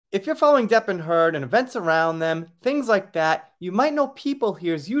If you're following Depp and Heard and events around them, things like that, you might know People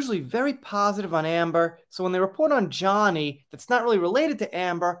here is usually very positive on Amber, so when they report on Johnny that's not really related to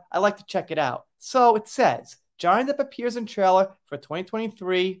Amber, I like to check it out. So it says, Johnny Depp appears in trailer for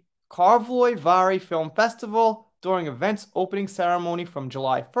 2023 Karlovy Film Festival during event's opening ceremony from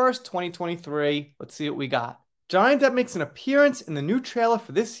July 1st, 2023. Let's see what we got. Johnny Depp makes an appearance in the new trailer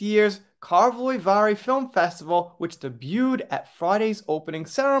for this year's Karlovy Film Festival, which debuted at Friday's opening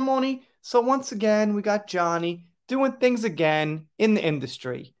ceremony. So once again, we got Johnny doing things again in the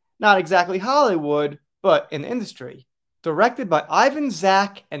industry. Not exactly Hollywood, but in the industry. Directed by Ivan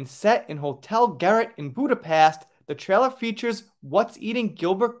Zak and set in Hotel Garret in Budapest, the trailer features What's Eating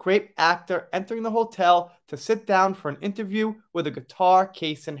Gilbert Grape actor entering the hotel to sit down for an interview with a guitar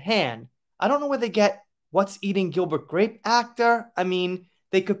case in hand. I don't know where they get What's Eating Gilbert Grape actor. I mean,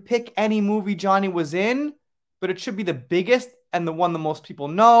 they could pick any movie Johnny was in, but it should be the biggest and the one that most people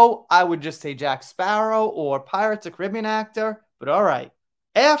know. I would just say Jack Sparrow or Pirates of the Caribbean actor, but all right.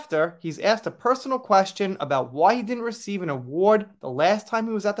 After, he's asked a personal question about why he didn't receive an award the last time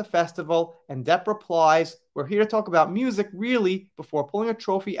he was at the festival, and Depp replies, "We're here to talk about music, really," before pulling a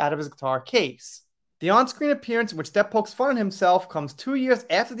trophy out of his guitar case. The on-screen appearance in which Depp pokes fun at himself comes 2 years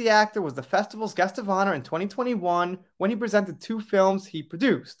after the actor was the festival's guest of honor in 2021 when he presented 2 films he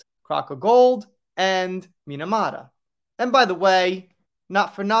produced, Crock of Gold and Minamata. And by the way,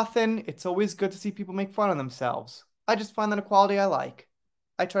 not for nothing, it's always good to see people make fun of themselves. I just find that a quality I like.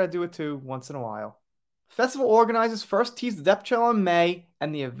 I try to do it too once in a while. Festival organizers first teased the Depp trailer in May,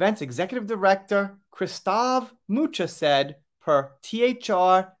 and the event's executive director, Christophe Mucha, said, per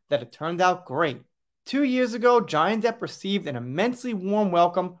THR, that it turned out great. 2 years ago, Johnny Depp received an immensely warm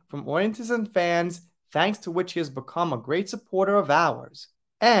welcome from audiences and fans, thanks to which he has become a great supporter of ours.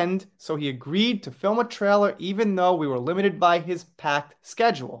 And so he agreed to film a trailer even though we were limited by his packed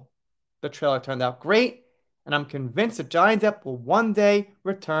schedule. The trailer turned out great, and I'm convinced that Johnny Depp will one day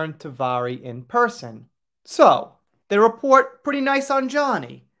return to Vari in person. So, they report pretty nice on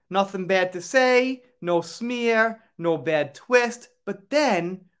Johnny. Nothing bad to say, no smear, no bad twist, but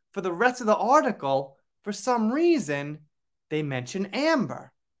then, for the rest of the article, for some reason, they mention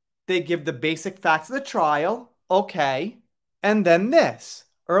Amber. They give the basic facts of the trial, okay, and then this.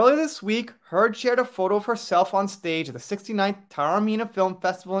 Earlier this week, Heard shared a photo of herself on stage at the 69th Taormina Film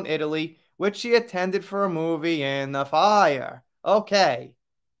Festival in Italy, which she attended for a movie in the fire. Okay.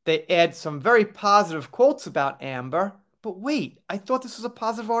 They add some very positive quotes about Amber, but wait, I thought this was a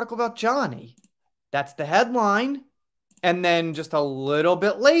positive article about Johnny. That's the headline. And then just a little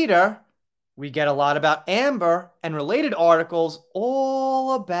bit later, we get a lot about Amber and related articles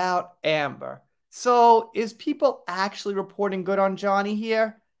all about Amber. So is People actually reporting good on Johnny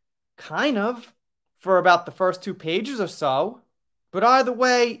here? Kind of, for about the first 2 pages or so. But either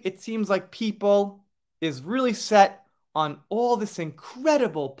way, it seems like People is really set on all this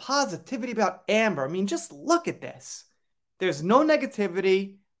incredible positivity about Amber. I mean, just look at this. There's no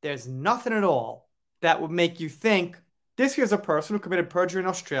negativity. There's nothing at all that would make you think this here's a person who committed perjury in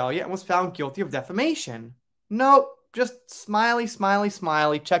Australia and was found guilty of defamation. Nope, just smiley, smiley,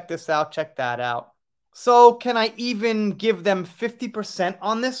 smiley. Check this out, check that out. So can I even give them 50%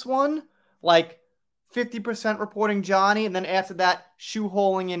 on this one? Like 50% reporting Johnny and then after that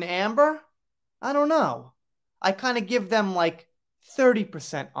shoeholing in Amber? I don't know. I kind of give them like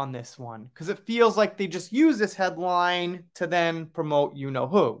 30% on this one because it feels like they just use this headline to then promote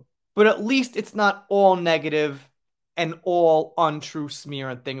you-know-who. But at least it's not all negative and all untrue smear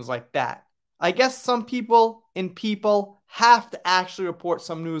and things like that. I guess some people in People have to actually report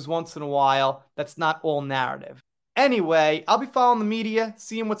some news once in a while that's not all narrative. Anyway, I'll be following the media,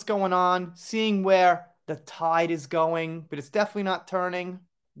 seeing what's going on, seeing where the tide is going, but it's definitely not turning.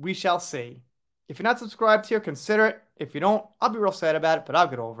 We shall see. If you're not subscribed here, consider it. If you don't, I'll be real sad about it, but I'll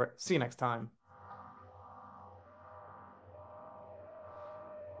get over it. See you next time.